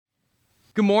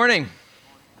Good morning.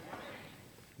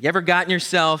 You ever gotten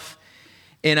yourself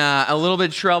in a little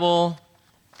bit of trouble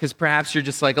because perhaps you're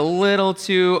just like a little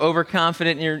too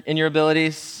overconfident in your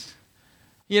abilities?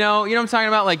 You know what I'm talking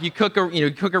about? Like you cook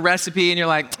a recipe and you're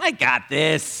like, I got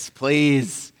this,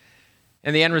 please.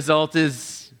 And the end result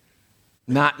is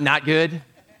not good.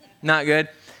 Not good.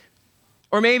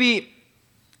 Or maybe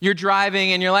you're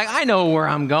driving and you're like, I know where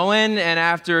I'm going. And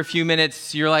after a few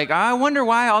minutes, you're like, I wonder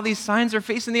why all these signs are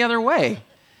facing the other way.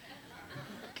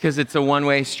 Because it's a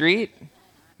one-way street,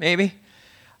 maybe.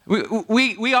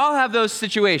 We all have those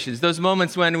situations, those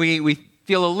moments when we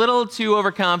feel a little too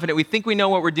overconfident. We think we know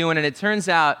what we're doing, and it turns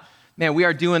out, man, we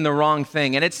are doing the wrong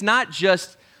thing. And it's not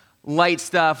just light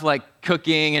stuff like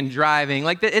cooking and driving.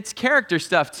 It's character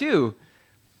stuff, too.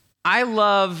 I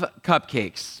love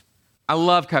cupcakes. I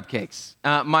love cupcakes.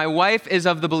 My wife is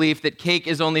of the belief that cake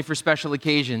is only for special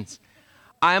occasions.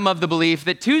 I'm of the belief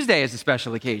that Tuesday is a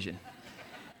special occasion.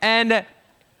 And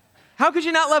how could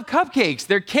you not love cupcakes?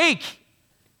 They're cake,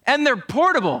 and they're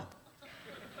portable.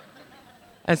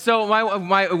 And so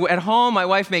at home, my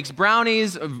wife makes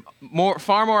brownies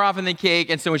far more often than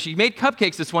cake. And so when she made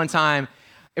cupcakes this one time,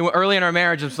 early in our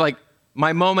marriage, it was like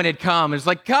my moment had come. It was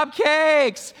like,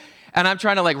 cupcakes! And I'm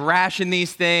trying to ration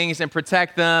these things and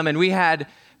protect them. And we had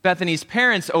Bethany's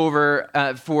parents over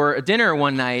for dinner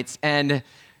one night, and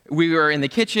we were in the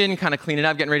kitchen kind of cleaning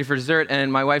up, getting ready for dessert,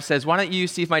 and my wife says, why don't you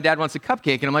see if my dad wants a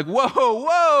cupcake? And I'm like,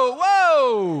 whoa.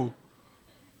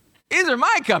 These are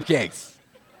my cupcakes.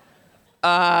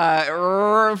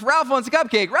 If Ralph wants a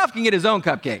cupcake, Ralph can get his own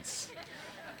cupcakes.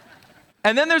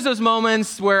 And then there's those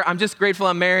moments where I'm just grateful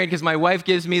I'm married because my wife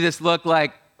gives me this look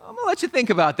like, I'm going to let you think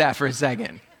about that for a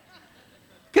second.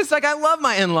 Because I love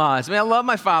my in-laws. I love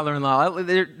my father-in-law.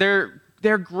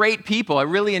 They're great people. I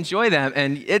really enjoy them.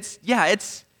 And it's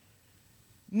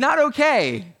not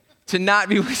okay to not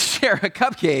be able to share a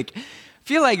cupcake. I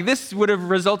feel like this would have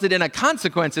resulted in a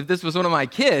consequence if this was one of my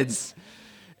kids.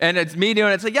 And it's me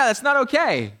doing it. It's like, yeah, that's not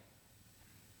okay.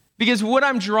 Because what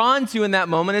I'm drawn to in that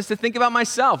moment is to think about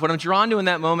myself. What I'm drawn to in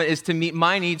that moment is to meet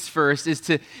my needs first, is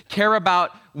to care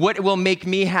about what will make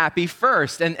me happy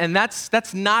first. And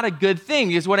that's not a good thing,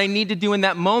 because what I need to do in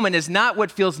that moment is not what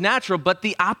feels natural, but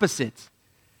the opposite.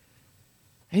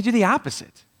 I need to do the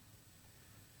opposite.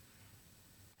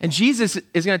 And Jesus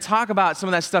is going to talk about some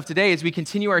of that stuff today as we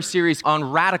continue our series on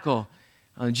radical,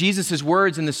 Jesus'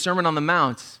 words in the Sermon on the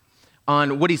Mount,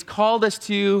 on what he's called us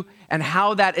to and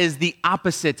how that is the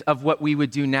opposite of what we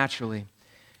would do naturally.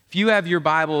 If you have your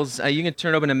Bibles, you can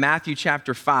turn open to Matthew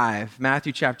chapter 5.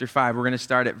 Matthew chapter 5, we're going to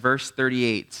start at verse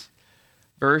 38.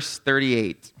 Verse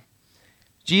 38.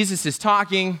 Jesus is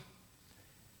talking,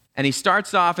 and he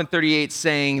starts off in 38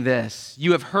 saying this: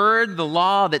 You have heard the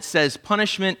law that says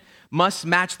punishment must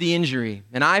match the injury,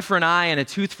 an eye for an eye and a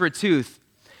tooth for a tooth.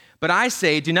 But I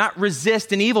say, do not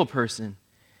resist an evil person.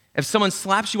 If someone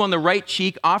slaps you on the right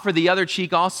cheek, offer the other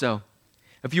cheek also.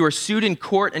 If you are sued in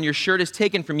court and your shirt is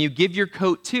taken from you, give your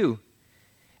coat too.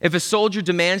 If a soldier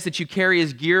demands that you carry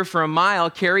his gear for a mile,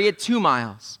 carry it 2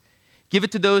 miles. Give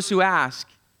it to those who ask,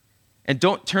 and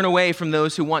don't turn away from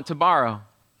those who want to borrow.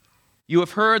 You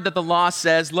have heard that the law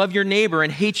says, love your neighbor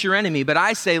and hate your enemy, but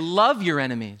I say, love your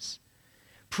enemies.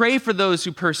 Pray for those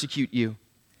who persecute you.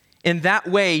 In that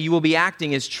way, you will be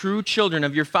acting as true children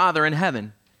of your Father in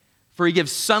heaven. For he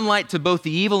gives sunlight to both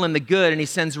the evil and the good, and he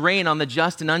sends rain on the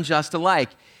just and unjust alike.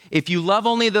 If you love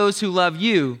only those who love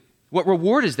you, what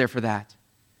reward is there for that?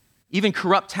 Even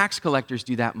corrupt tax collectors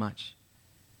do that much.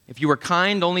 If you are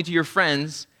kind only to your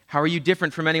friends, how are you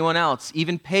different from anyone else?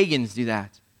 Even pagans do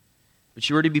that. But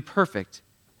you are to be perfect,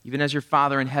 even as your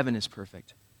Father in heaven is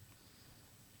perfect.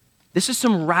 This is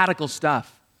some radical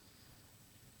stuff.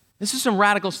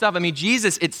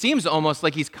 Jesus, it seems almost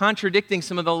like he's contradicting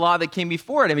some of the law that came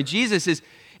before it. Jesus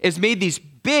has made these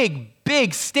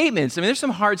big statements. There's some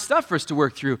hard stuff for us to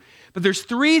work through. But there's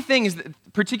 3 things,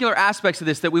 particular aspects of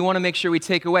this that we want to make sure we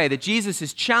take away. That Jesus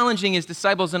is challenging his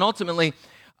disciples and ultimately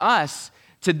us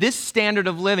to this standard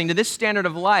of living, to this standard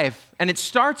of life. And it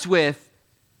starts with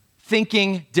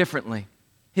thinking differently.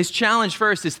 His challenge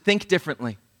first is think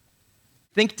differently.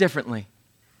 Think differently.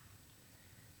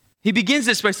 He begins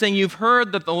this by saying, you've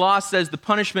heard that the law says the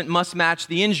punishment must match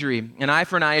the injury, an eye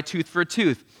for an eye, a tooth for a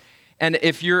tooth. And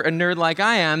if you're a nerd like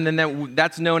I am, then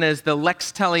that's known as the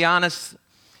lex talionis.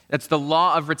 That's the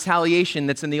law of retaliation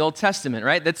that's in the Old Testament,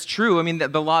 right? That's true.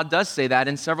 The law does say that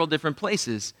in several different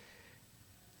places.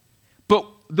 But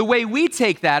the way we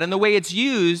take that and the way it's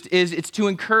used is it's to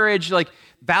encourage,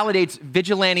 validates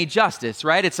vigilante justice,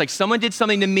 right? It's like someone did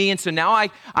something to me, and so now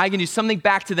I can do something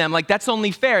back to them. That's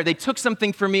only fair. They took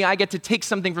something from me. I get to take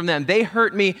something from them. They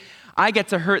hurt me. I get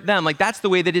to hurt them. Like, that's the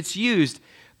way that it's used.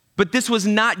 But this was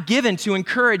not given to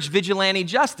encourage vigilante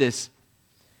justice.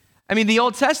 I mean, the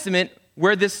Old Testament,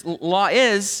 where this law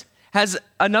is, has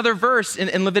another verse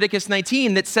in Leviticus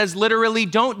 19 that says literally,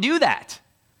 don't do that.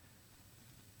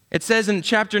 It says in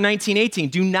chapter 19:18,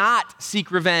 do not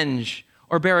seek revenge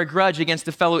or bear a grudge against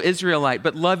a fellow Israelite,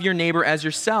 but love your neighbor as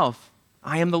yourself.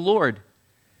 I am the Lord.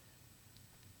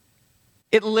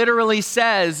 It literally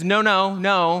says, no.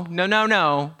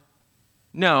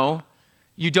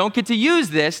 You don't get to use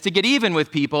this to get even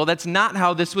with people. That's not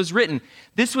how this was written.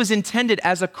 This was intended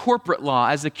as a corporate law,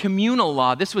 as a communal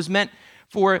law. This was meant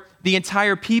for the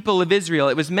entire people of Israel.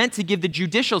 It was meant to give the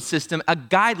judicial system a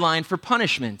guideline for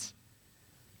punishment.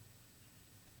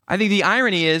 I think the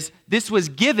irony is this was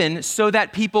given so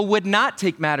that people would not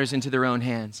take matters into their own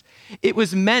hands. It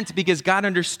was meant because God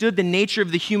understood the nature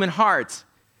of the human heart,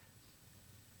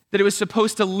 that it was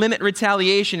supposed to limit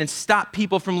retaliation and stop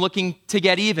people from looking to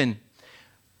get even.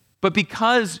 But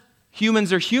because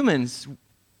humans are humans,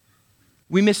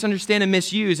 we misunderstand and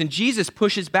misuse. And Jesus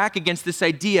pushes back against this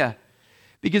idea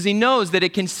because he knows that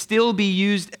it can still be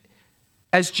used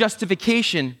as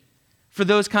justification for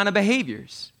those kind of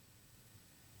behaviors.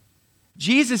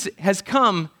 Jesus has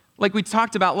come, like we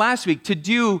talked about last week, to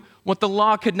do what the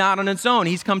law could not on its own.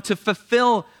 He's come to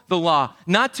fulfill the law,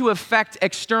 not to affect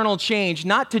external change,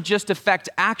 not to just affect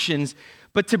actions,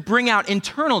 but to bring out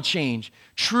internal change,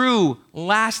 true,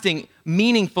 lasting,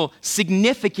 meaningful,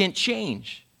 significant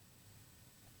change.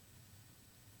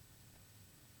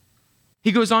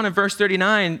 He goes on in verse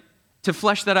 39 to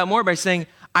flesh that out more by saying,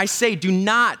 I say, do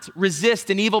not resist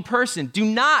an evil person. Do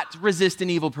not resist an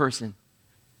evil person.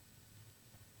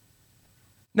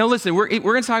 Now listen, we're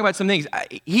going to talk about some things.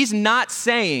 He's not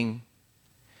saying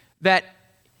that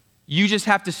you just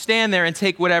have to stand there and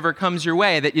take whatever comes your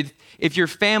way, that if your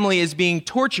family is being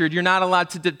tortured, you're not allowed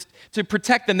to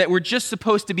protect them, that we're just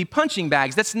supposed to be punching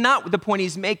bags. That's not the point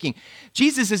he's making.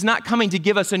 Jesus is not coming to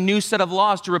give us a new set of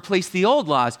laws to replace the old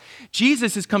laws.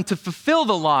 Jesus has come to fulfill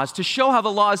the laws, to show how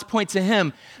the laws point to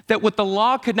him, that what the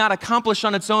law could not accomplish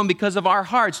on its own because of our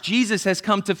hearts, Jesus has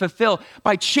come to fulfill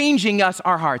by changing us,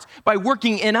 our hearts, by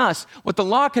working in us. What the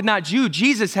law could not do,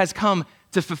 Jesus has come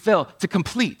to fulfill, to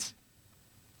complete.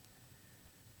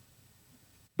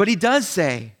 But he does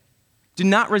say, do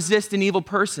not resist an evil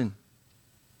person.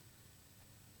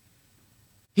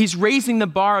 He's raising the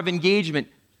bar of engagement.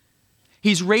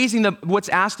 He's raising what's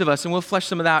asked of us, and we'll flesh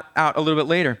some of that out a little bit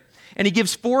later. And he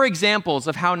gives 4 examples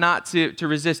of how not to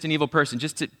resist an evil person,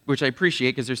 which I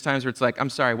appreciate, because there's times where it's like, I'm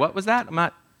sorry, what was that? I'm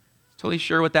not totally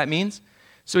sure what that means.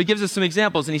 So he gives us some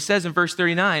examples, and he says in verse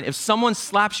 39, if someone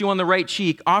slaps you on the right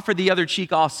cheek, offer the other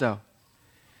cheek also.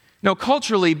 Now,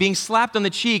 culturally, being slapped on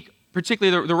the cheek,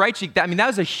 particularly the right cheek, that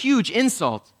was a huge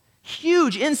insult.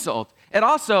 Huge insult. It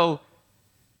also,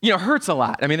 hurts a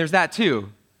lot. There's that too.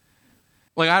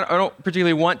 Like, I don't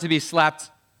particularly want to be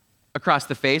slapped across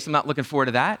the face. I'm not looking forward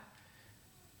to that.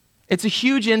 It's a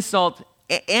huge insult,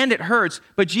 and it hurts.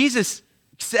 But Jesus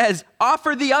says,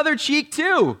 offer the other cheek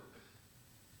too.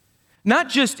 Not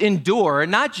just endure,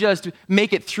 not just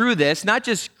make it through this, not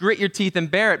just grit your teeth and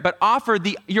bear it, but offer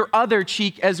your other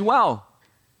cheek as well.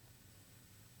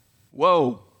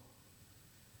 Whoa.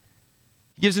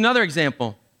 He gives another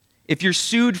example. If you're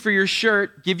sued for your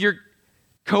shirt, give your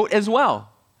coat as well.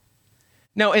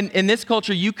 Now, in this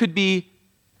culture, you could be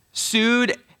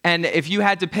sued, and if you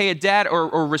had to pay a debt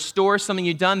or restore something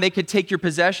you've done, they could take your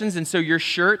possessions, and so your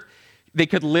shirt, they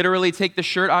could literally take the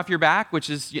shirt off your back, which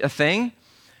is a thing.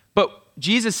 But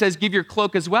Jesus says, give your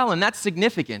cloak as well, and that's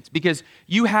significant because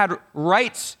you had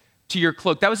rights to your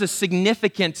cloak. That was a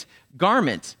significant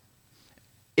garment.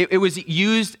 It was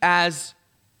used as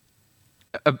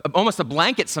almost a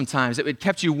blanket sometimes. It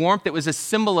kept you warm. It was a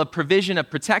symbol of provision,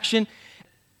 of protection.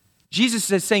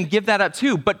 Jesus is saying, give that up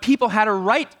too. But people had a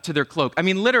right to their cloak.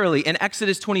 Literally, in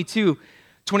Exodus 22,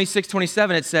 26,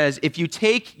 27, it says, if you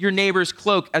take your neighbor's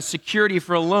cloak as security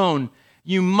for a loan,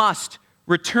 you must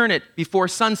return it before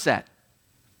sunset.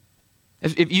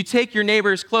 If you take your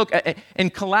neighbor's cloak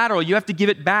and collateral, you have to give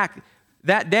it back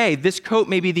that day. This coat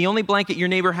may be the only blanket your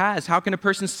neighbor has. How can a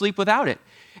person sleep without it?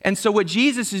 And so what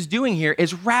Jesus is doing here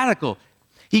is radical.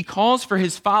 He calls for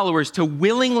his followers to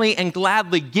willingly and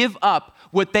gladly give up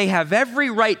what they have every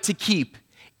right to keep,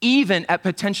 even at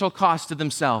potential cost to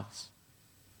themselves.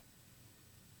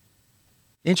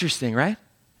 Interesting, right?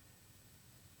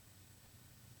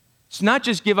 It's not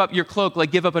just give up your cloak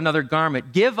like give up another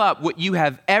garment. Give up what you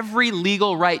have every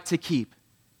legal right to keep.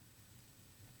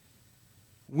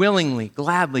 Willingly,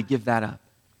 gladly give that up.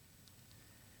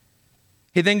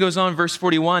 He then goes on, verse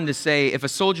 41, to say, if a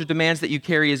soldier demands that you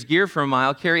carry his gear for a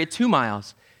mile, carry it 2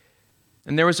 miles.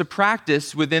 And there was a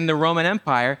practice within the Roman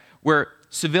Empire where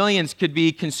civilians could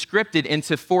be conscripted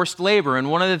into forced labor. And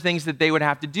one of the things that they would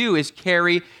have to do is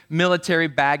carry military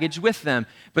baggage with them.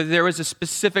 But there was a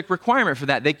specific requirement for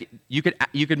that. You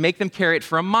could make them carry it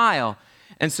for a mile.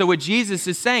 And so what Jesus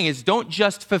is saying is, don't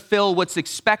just fulfill what's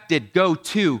expected, go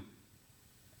two.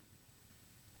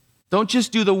 Don't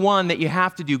just do the one that you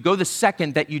have to do, go the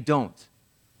second that you don't.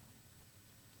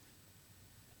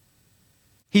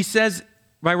 He says,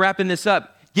 by wrapping this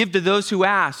up, give to those who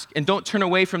ask and don't turn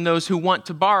away from those who want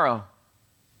to borrow.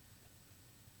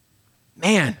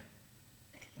 Man,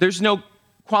 there's no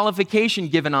qualification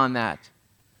given on that.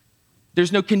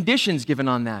 There's no conditions given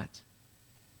on that.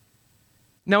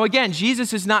 Now again,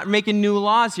 Jesus is not making new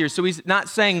laws here, so he's not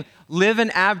saying live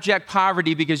in abject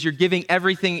poverty because you're giving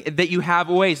everything that you have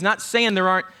away. He's not saying there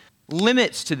aren't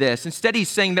limits to this. Instead, he's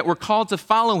saying that we're called to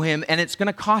follow him and it's going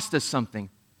to cost us something.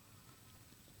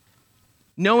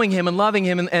 Knowing him and loving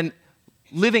him and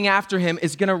living after him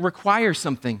is going to require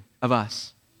something of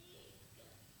us.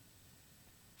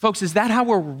 Folks, is that how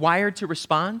we're wired to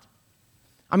respond?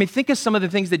 I mean, think of some of the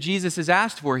things that Jesus has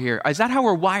asked for here. Is that how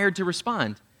we're wired to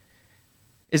respond?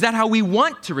 Is that how we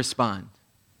want to respond?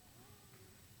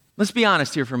 Let's be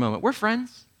honest here for a moment. We're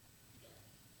friends.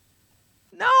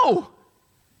 No,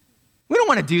 we don't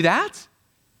want to do that.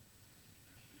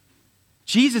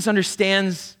 Jesus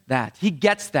understands that. He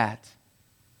gets that.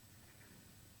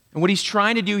 And what he's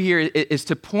trying to do here is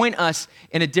to point us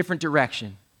in a different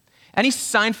direction. Any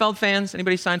Seinfeld fans?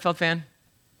 Anybody Seinfeld fan?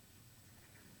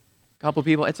 A couple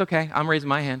people. It's okay. I'm raising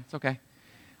my hand. It's okay.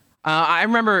 I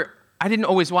remember I didn't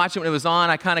always watch it when it was on.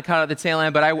 I kind of caught it at the tail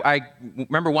end, but I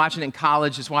remember watching it in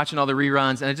college, just watching all the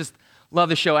reruns, and I just love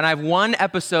the show. And I have one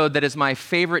episode that is my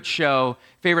favorite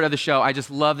of the show. I just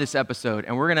love this episode,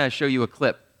 and we're going to show you a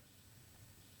clip.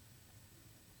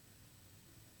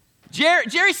 Jerry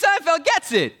Seinfeld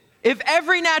gets it. If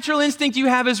every natural instinct you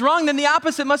have is wrong, then the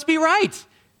opposite must be right.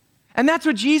 And that's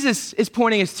what Jesus is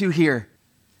pointing us to here.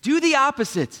 Do the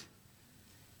opposite.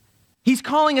 He's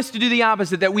calling us to do the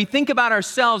opposite, that we think about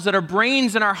ourselves, that our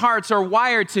brains and our hearts are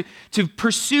wired to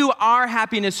pursue our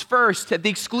happiness first at the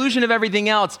exclusion of everything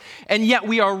else, and yet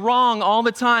we are wrong all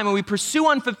the time, and we pursue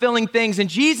unfulfilling things, and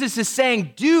Jesus is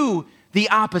saying, do the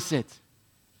opposite.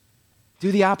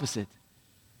 Do the opposite.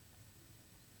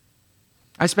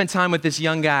 I spent time with this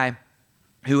young guy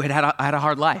who had a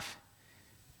hard life.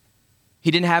 He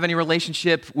didn't have any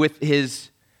relationship with his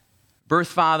birth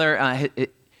father.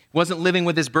 Wasn't living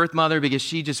with his birth mother because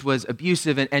she just was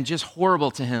abusive and just horrible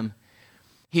to him.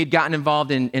 He had gotten involved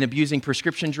in abusing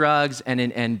prescription drugs and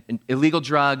in illegal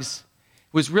drugs,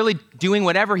 was really doing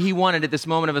whatever he wanted at this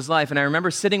moment of his life. And I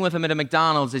remember sitting with him at a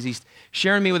McDonald's as he's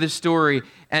sharing me with his story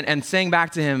and saying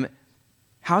back to him,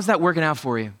 how's that working out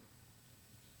for you?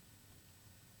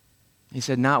 He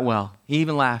said, not well. He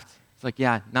even laughed. It's like,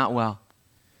 yeah, not well.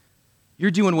 You're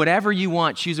doing whatever you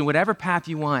want, choosing whatever path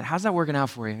you want. How's that working out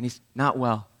for you? And he's not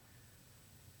well.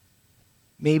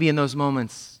 Maybe in those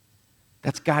moments,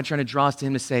 that's God trying to draw us to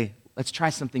him to say, let's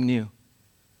try something new.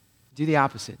 Do the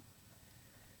opposite.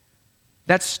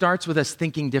 That starts with us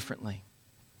thinking differently.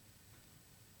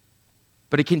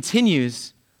 But it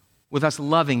continues with us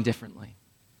loving differently.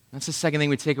 That's the second thing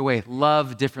we take away.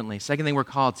 Love differently. Second thing we're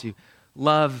called to.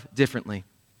 Love differently.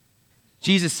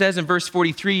 Jesus says in verse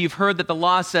 43, you've heard that the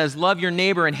law says, love your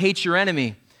neighbor and hate your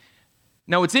enemy.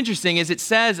 Now, what's interesting is it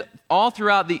says all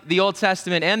throughout the Old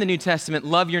Testament and the New Testament,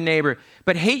 love your neighbor,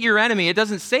 but hate your enemy. It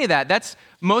doesn't say that. That's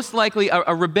most likely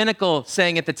a rabbinical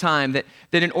saying at the time, that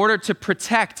in order to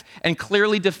protect and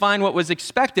clearly define what was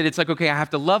expected, it's like, okay, I have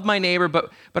to love my neighbor,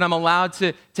 but I'm allowed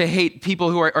to hate people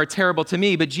who are terrible to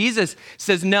me. But Jesus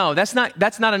says, no, that's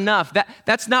not enough.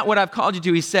 That's not what I've called you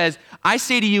to. He says, I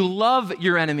say to you, love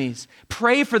your enemies.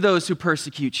 Pray for those who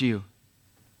persecute you.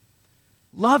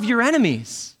 Love your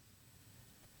enemies.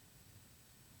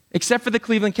 Except for the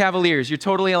Cleveland Cavaliers. You're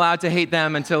totally allowed to hate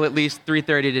them until at least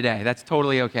 3:30 today. That's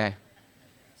totally okay.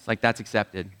 It's like that's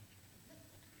accepted.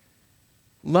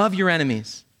 Love your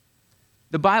enemies.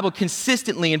 The Bible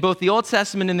consistently in both the Old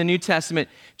Testament and the New Testament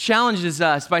challenges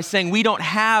us by saying we don't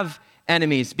have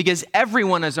enemies because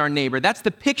everyone is our neighbor. That's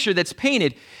the picture that's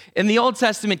painted. In the Old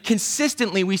Testament,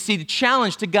 consistently we see the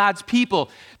challenge to God's people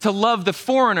to love the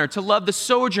foreigner, to love the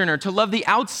sojourner, to love the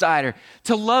outsider,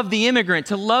 to love the immigrant,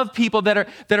 to love people that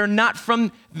are not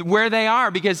from where they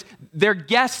are because they're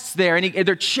guests there, and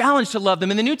they're challenged to love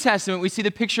them. In the New Testament, we see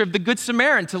the picture of the Good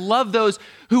Samaritan, to love those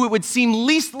who it would seem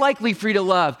least likely for you to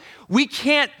love. We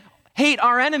can't hate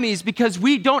our enemies because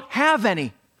we don't have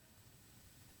any.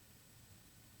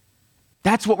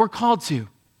 That's what we're called to.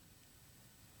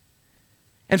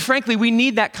 And frankly, we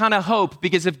need that kind of hope,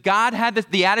 because if God had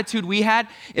the attitude we had,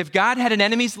 if God had an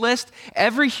enemies list,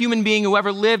 every human being who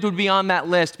ever lived would be on that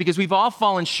list, because we've all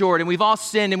fallen short and we've all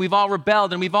sinned and we've all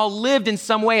rebelled and we've all lived in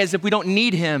some way as if we don't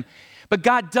need him. But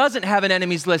God doesn't have an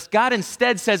enemies list. God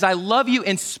instead says, I love you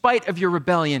in spite of your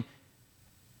rebellion.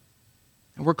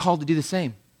 And we're called to do the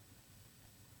same.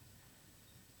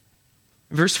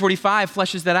 Verse 45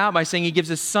 fleshes that out by saying he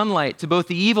gives us sunlight to both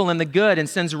the evil and the good and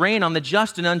sends rain on the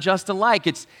just and unjust alike.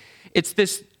 It's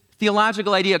this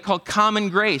theological idea called common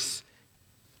grace,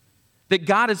 that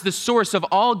God is the source of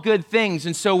all good things.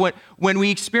 And so when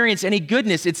we experience any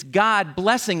goodness, it's God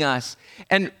blessing us.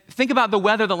 And think about the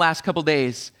weather the last couple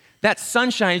days. That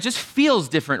sunshine, it just feels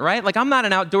different, right? Like, I'm not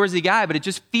an outdoorsy guy, but it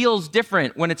just feels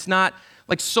different when it's not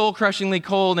like soul-crushingly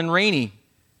cold and rainy.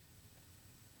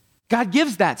 God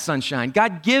gives that sunshine.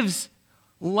 God gives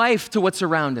life to what's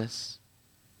around us.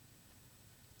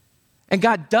 And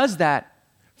God does that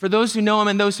for those who know him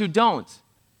and those who don't.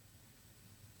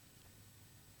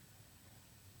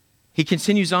 He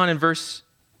continues on in verse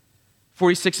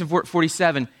 46 and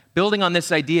 47, building on this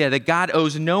idea that God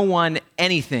owes no one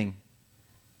anything,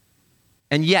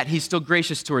 and yet he's still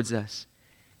gracious towards us.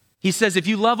 He says, if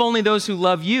you love only those who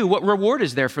love you, what reward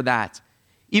is there for that?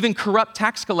 Even corrupt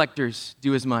tax collectors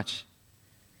do as much.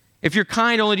 If you're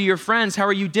kind only to your friends, how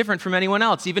are you different from anyone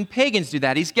else? Even pagans do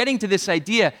that. He's getting to this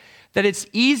idea that it's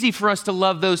easy for us to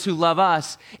love those who love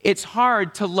us. It's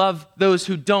hard to love those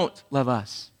who don't love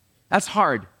us. That's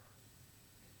hard.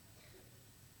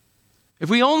 If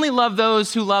we only love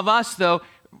those who love us, though,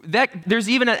 there's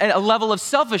even a level of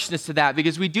selfishness to that,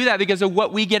 because we do that because of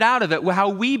what we get out of it, how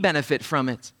we benefit from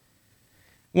it.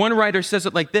 One writer says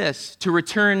it like this: to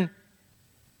return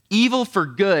evil for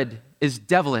good is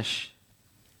devilish.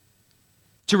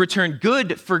 To return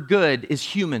good for good is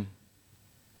human.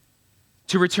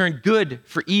 To return good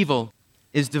for evil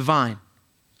is divine.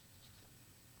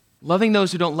 Loving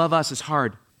those who don't love us is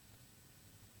hard.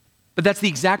 But that's the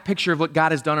exact picture of what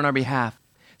God has done on our behalf.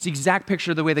 It's the exact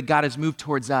picture of the way that God has moved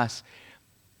towards us.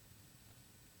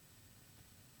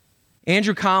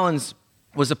 Andrew Collins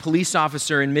was a police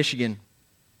officer in Michigan.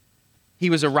 He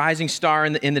was a rising star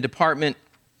in the department,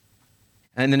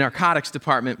 in the narcotics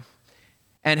department,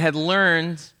 and had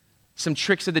learned some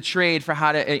tricks of the trade for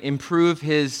how to improve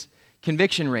his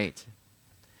conviction rate.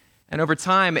 And over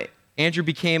time, Andrew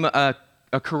became a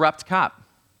corrupt cop.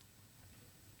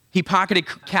 He pocketed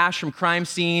cash from crime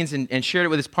scenes and shared it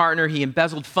with his partner. He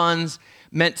embezzled funds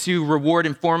meant to reward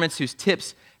informants whose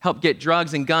tips helped get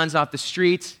drugs and guns off the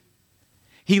streets.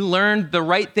 He learned the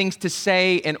right things to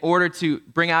say in order to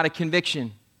bring out a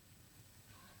conviction.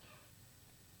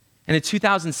 And in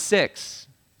 2006,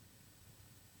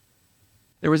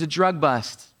 there was a drug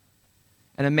bust,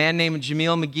 and a man named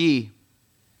Jamil McGee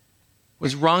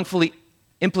was wrongfully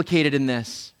implicated in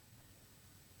this.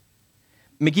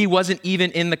 McGee wasn't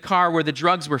even in the car where the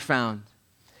drugs were found.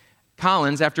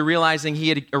 Collins, after realizing he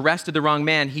had arrested the wrong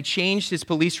man, he changed his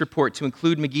police report to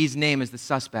include McGee's name as the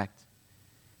suspect.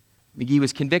 McGee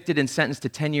was convicted and sentenced to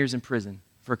 10 years in prison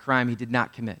for a crime he did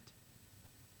not commit.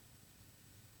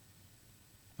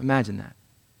 Imagine that.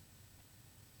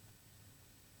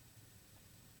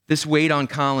 This weighed on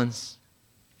Collins.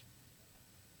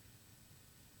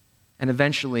 And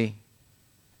eventually,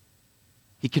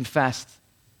 he confessed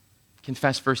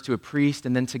first to a priest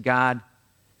and then to God.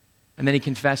 And then he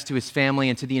confessed to his family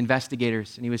and to the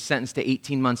investigators. And he was sentenced to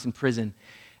 18 months in prison.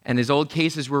 And his old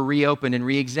cases were reopened and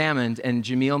re-examined, and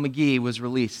Jamil McGee was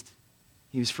released.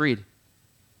 He was freed.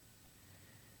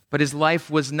 But his life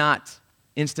was not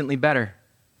instantly better.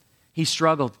 He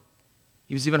struggled.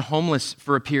 He was even homeless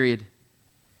for a period.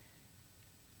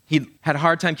 He had a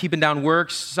hard time keeping down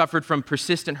work, suffered from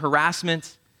persistent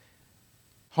harassment,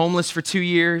 homeless for 2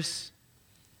 years.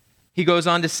 He goes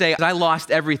on to say, I lost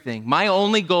everything. My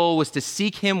only goal was to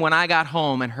seek him when I got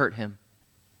home and hurt him.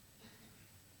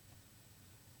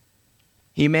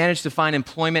 He managed to find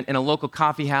employment in a local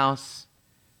coffee house,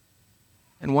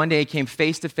 and one day he came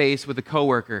face to face with a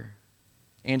coworker,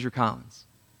 Andrew Collins.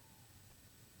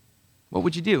 What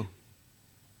would you do?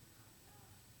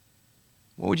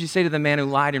 What would you say to the man who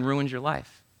lied and ruined your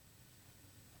life?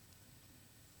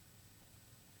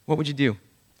 What would you do?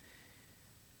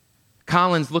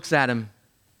 Collins looks at him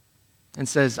and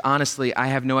says, honestly, I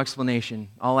have no explanation.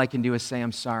 All I can do is say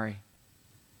I'm sorry.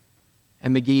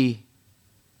 And McGee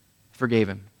forgave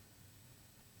him.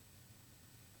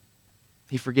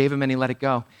 He forgave him and he let it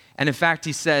go. And in fact,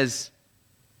 he says,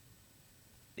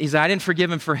 I didn't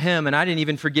forgive him for him, and I didn't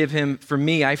even forgive him for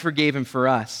me. I forgave him for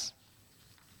us.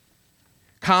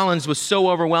 Collins was so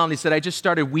overwhelmed. He said, I just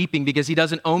started weeping because he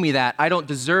doesn't owe me that. I don't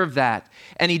deserve that.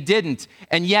 And he didn't.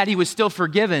 And yet he was still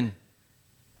forgiven.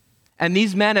 And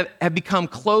these men have become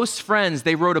close friends.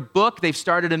 They wrote a book. They've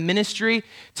started a ministry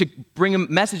to bring a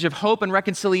message of hope and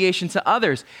reconciliation to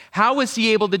others. How was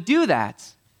he able to do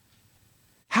that?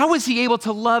 How was he able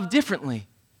to love differently?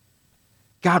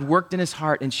 God worked in his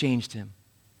heart and changed him.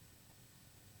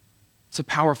 It's a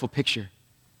powerful picture.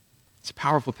 It's a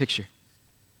powerful picture.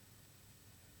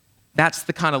 That's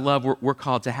the kind of love we're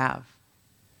called to have.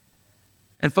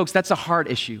 And folks, that's a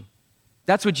heart issue.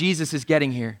 That's what Jesus is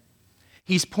getting here.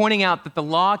 He's pointing out that the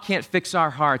law can't fix our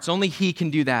hearts. Only he can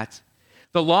do that.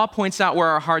 The law points out where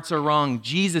our hearts are wrong.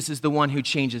 Jesus is the one who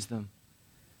changes them.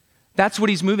 That's what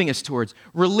he's moving us towards.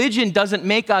 Religion doesn't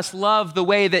make us love the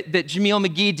way that Jamil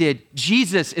McGee did.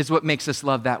 Jesus is what makes us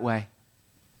love that way.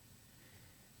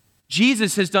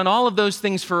 Jesus has done all of those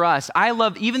things for us. I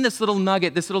love even this little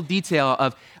nugget, this little detail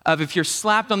of if you're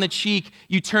slapped on the cheek,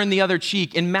 you turn the other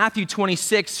cheek. In Matthew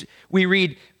 26, we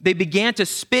read, they began to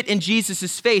spit in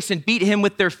Jesus' face and beat him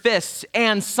with their fists,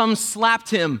 and some slapped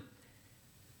him,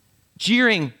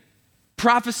 jeering,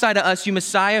 prophesy to us, you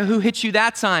Messiah, who hit you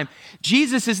that time?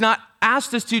 Jesus has not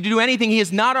asked us to do anything he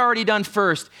has not already done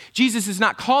first. Jesus has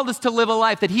not called us to live a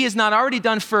life that he has not already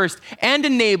done first and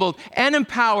enabled and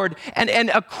empowered and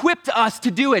equipped us to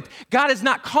do it. God is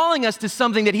not calling us to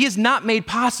something that he has not made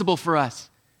possible for us.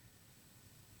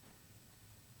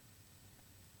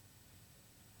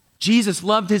 Jesus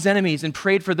loved his enemies and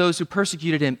prayed for those who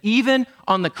persecuted him, even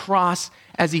on the cross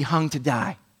as he hung to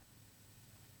die.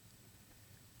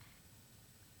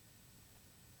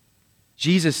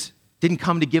 Jesus didn't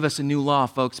come to give us a new law,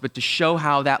 folks, but to show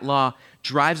how that law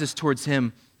drives us towards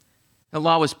him. The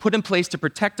law was put in place to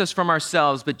protect us from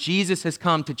ourselves, but Jesus has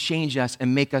come to change us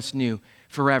and make us new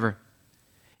forever.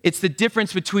 It's the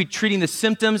difference between treating the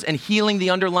symptoms and healing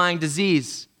the underlying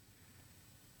disease.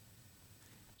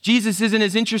 Jesus isn't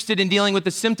as interested in dealing with the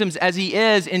symptoms as he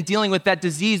is in dealing with that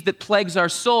disease that plagues our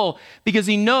soul, because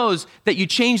he knows that you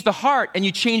change the heart and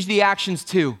you change the actions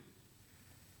too.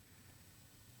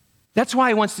 That's why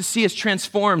he wants to see us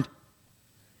transformed.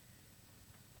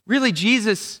 Really,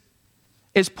 Jesus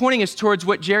is pointing us towards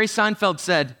what Jerry Seinfeld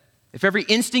said. If every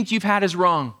instinct you've had is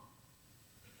wrong,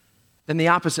 then the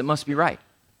opposite must be right.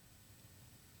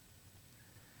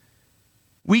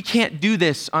 We can't do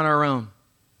this on our own.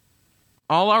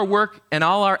 All our work and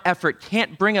all our effort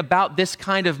can't bring about this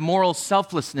kind of moral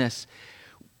selflessness.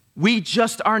 We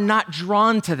just are not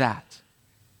drawn to that.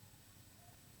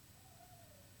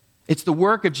 It's the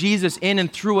work of Jesus in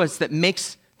and through us that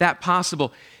makes that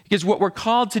possible. Because what we're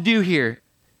called to do here,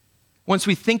 once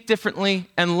we think differently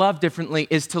and love differently,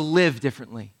 is to live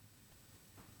differently.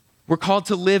 We're called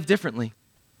to live differently.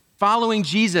 Following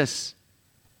Jesus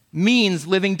means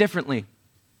living differently.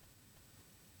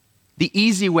 The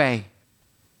easy way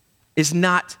is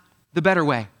not the better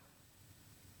way.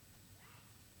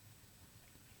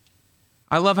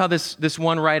 I love how this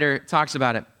one writer talks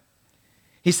about it.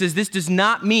 He says, this does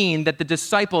not mean that the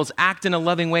disciples act in a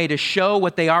loving way to show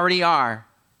what they already are,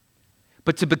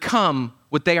 but to become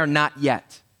what they are not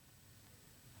yet.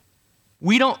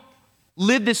 We don't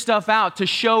live this stuff out to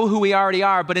show who we already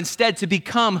are, but instead to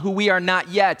become who we are not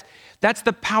yet. That's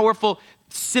the powerful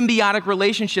symbiotic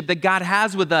relationship that God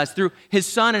has with us through his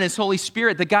Son and his Holy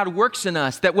Spirit, that God works in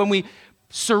us, that when we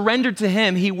surrender to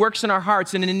him, he works in our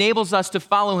hearts and enables us to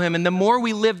follow him. And the more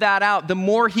we live that out, the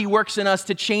more he works in us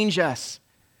to change us.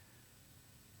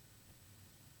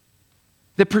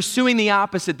 That pursuing the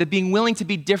opposite, that being willing to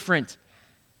be different,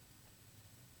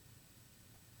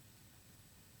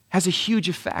 has a huge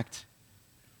effect.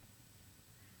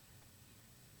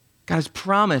 God has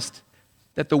promised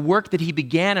that the work that he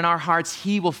began in our hearts,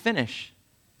 he will finish.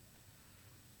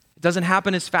 It doesn't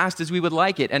happen as fast as we would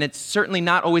like it, and it's certainly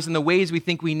not always in the ways we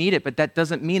think we need it, but that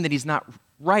doesn't mean that he's not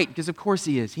right, because of course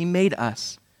he is. He made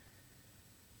us.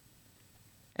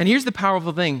 And here's the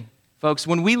powerful thing, folks.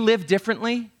 When we live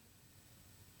differently,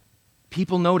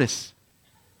 people notice.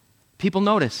 People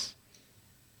notice.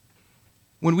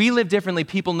 When we live differently,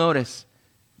 people notice.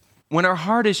 When our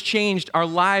heart is changed, our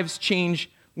lives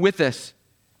change with us.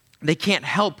 They can't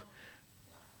help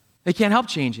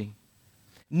changing.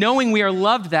 Knowing we are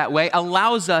loved that way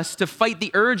allows us to fight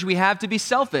the urge we have to be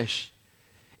selfish.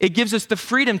 It gives us the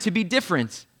freedom to be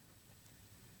different.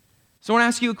 So I want to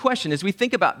ask you a question. As we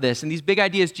think about this and these big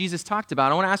ideas Jesus talked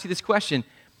about, I want to ask you this question.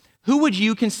 Who would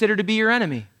you consider to be your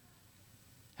enemy?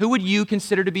 Who would you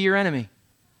consider to be your enemy?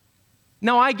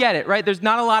 No, I get it, right? There's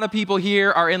not a lot of people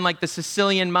here are in like the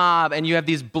Sicilian mob and you have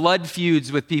these blood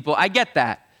feuds with people. I get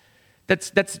that.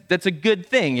 That's a good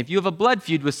thing. If you have a blood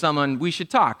feud with someone, we should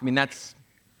talk. I mean, that's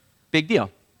Big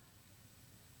deal.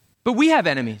 But we have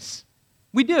enemies.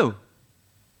 We do.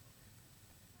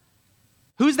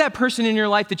 Who's that person in your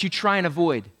life that you try and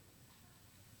avoid?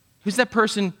 Who's that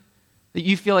person that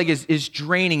you feel like is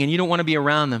draining and you don't want to be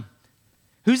around them?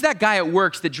 Who's that guy at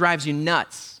work that drives you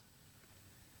nuts?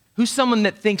 Who's someone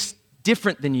that thinks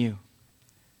different than you?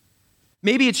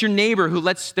 Maybe it's your neighbor who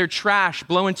lets their trash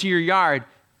blow into your yard.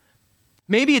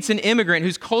 Maybe it's an immigrant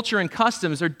whose culture and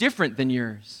customs are different than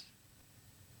yours.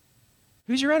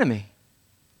 Who's your enemy?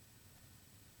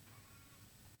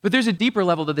 But there's a deeper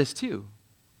level to this too.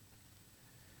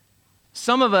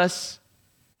 Some of us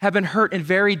have been hurt in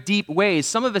very deep ways.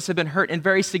 Some of us have been hurt in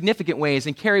very significant ways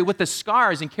and carry with us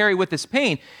scars and carry with us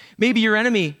pain. Maybe your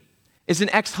enemy is an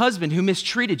ex-husband who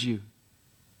mistreated you.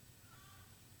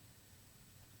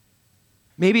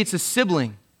 Maybe it's a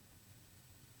sibling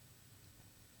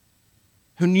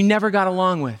who you never got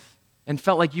along with and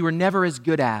felt like you were never as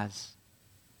good as.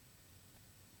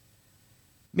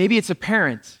 Maybe it's a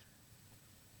parent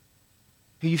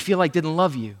who you feel like didn't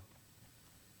love you.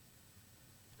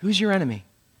 Who's your enemy?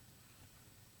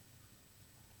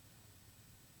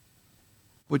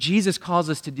 What Jesus calls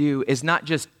us to do is not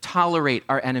just tolerate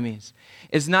our enemies,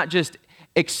 is not just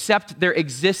accept their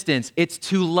existence, it's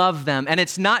to love them. And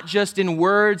it's not just in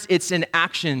words, it's in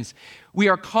actions. We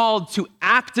are called to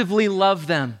actively love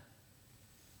them.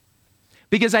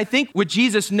 Because I think what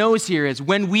Jesus knows here is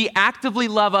when we actively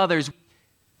love others,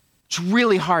 it's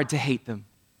really hard to hate them.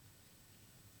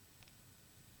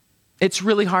 It's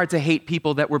really hard to hate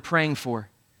people that we're praying for.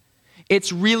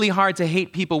 It's really hard to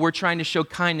hate people we're trying to show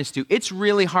kindness to. It's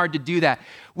really hard to do that.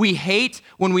 We hate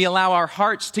when we allow our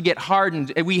hearts to get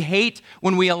hardened. We hate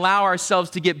when we allow ourselves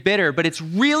to get bitter. But it's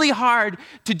really hard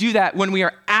to do that when we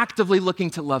are actively looking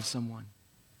to love someone.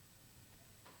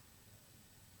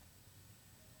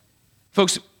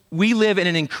 Folks, we live in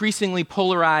an increasingly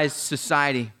polarized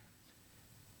society.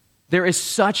 There is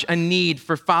such a need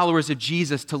for followers of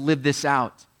Jesus to live this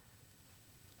out.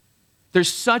 There's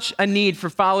such a need for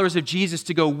followers of Jesus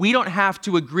to go, we don't have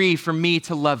to agree for me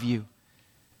to love you.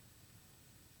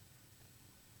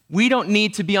 We don't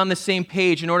need to be on the same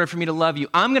page in order for me to love you.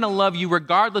 I'm going to love you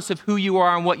regardless of who you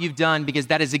are and what you've done, because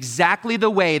that is exactly the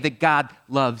way that God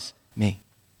loves me.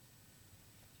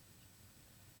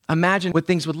 Imagine what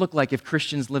things would look like if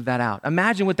Christians lived that out.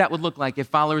 Imagine what that would look like if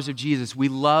followers of Jesus, we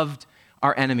loved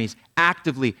our enemies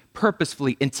actively,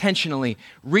 purposefully, intentionally,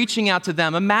 reaching out to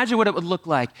them. Imagine what it would look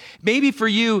like. Maybe for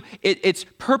you, it's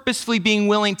purposefully being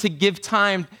willing to give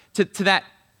time to that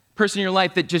person in your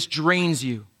life that just drains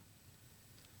you.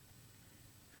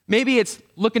 Maybe it's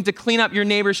looking to clean up your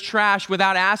neighbor's trash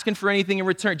without asking for anything in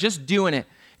return, just doing it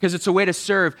because it's a way to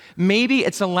serve. Maybe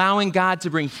it's allowing God to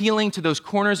bring healing to those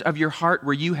corners of your heart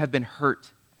where you have been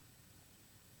hurt.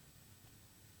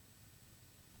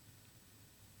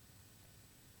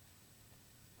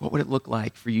 What would it look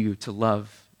like for you to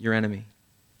love your enemy?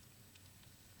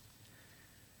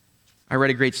 I read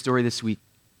a great story this week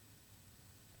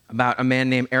about a man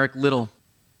named Eric Liddell.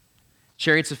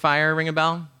 Chariots of Fire, ring a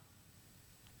bell?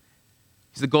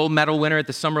 He's the gold medal winner at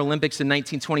the Summer Olympics in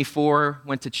 1924,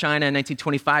 went to China in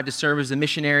 1925 to serve as a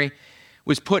missionary,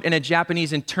 was put in a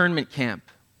Japanese internment camp.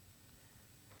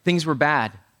 Things were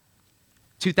bad.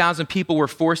 2,000 people were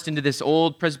forced into this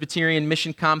old Presbyterian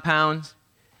mission compound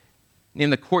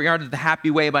named the Courtyard of the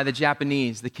Happy Way by the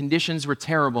Japanese. The conditions were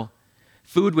terrible.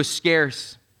 Food was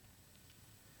scarce.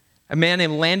 A man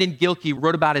named Landon Gilkey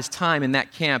wrote about his time in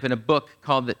that camp in a book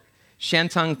called The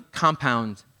Shantung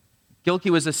Compound.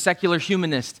 Gilkey was a secular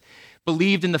humanist,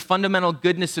 believed in the fundamental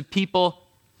goodness of people,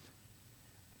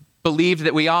 believed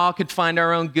that we all could find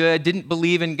our own good, didn't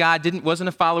believe in God, wasn't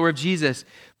a follower of Jesus.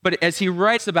 But as he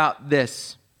writes about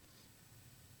this,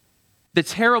 the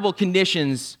terrible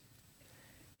conditions,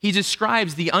 he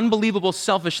describes the unbelievable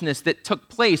selfishness that took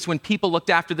place when people looked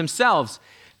after themselves.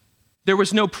 There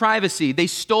was no privacy. They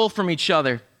stole from each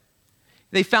other.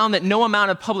 They found that no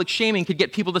amount of public shaming could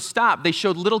get people to stop. They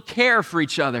showed little care for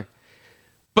each other.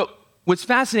 But what's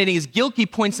fascinating is Gilkey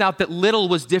points out that Liddell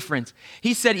was different.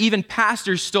 He said even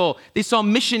pastors stole. They saw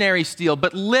missionaries steal,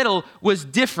 but Liddell was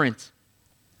different.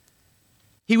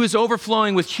 He was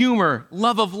overflowing with humor,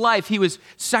 love of life. He was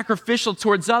sacrificial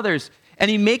towards others. And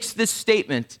he makes this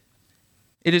statement: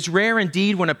 it is rare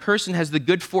indeed when a person has the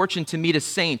good fortune to meet a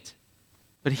saint,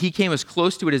 but he came as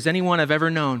close to it as anyone I've ever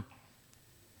known.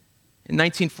 In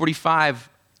 1945,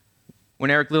 when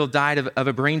Eric Liddell died of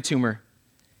a brain tumor,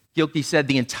 Gilkey said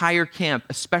the entire camp,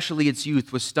 especially its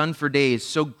youth, was stunned for days.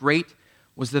 So great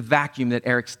was the vacuum that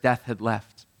Eric's death had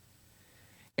left.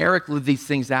 Eric lived these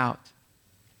things out,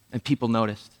 and people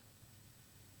noticed.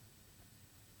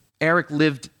 Eric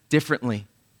lived differently.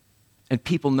 and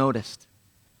people noticed.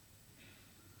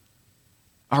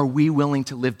 Are we willing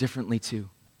to live differently too?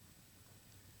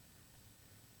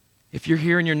 If you're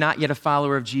here and you're not yet a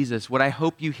follower of Jesus, what I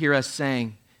hope you hear us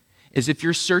saying is if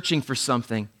you're searching for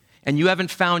something and you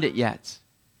haven't found it yet,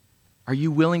 are you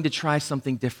willing to try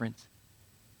something different?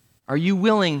 Are you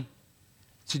willing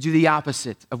to do the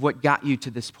opposite of what got you to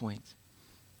this point?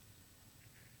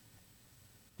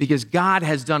 Because God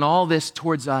has done all this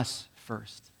towards us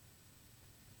first.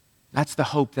 That's the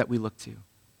hope that we look to.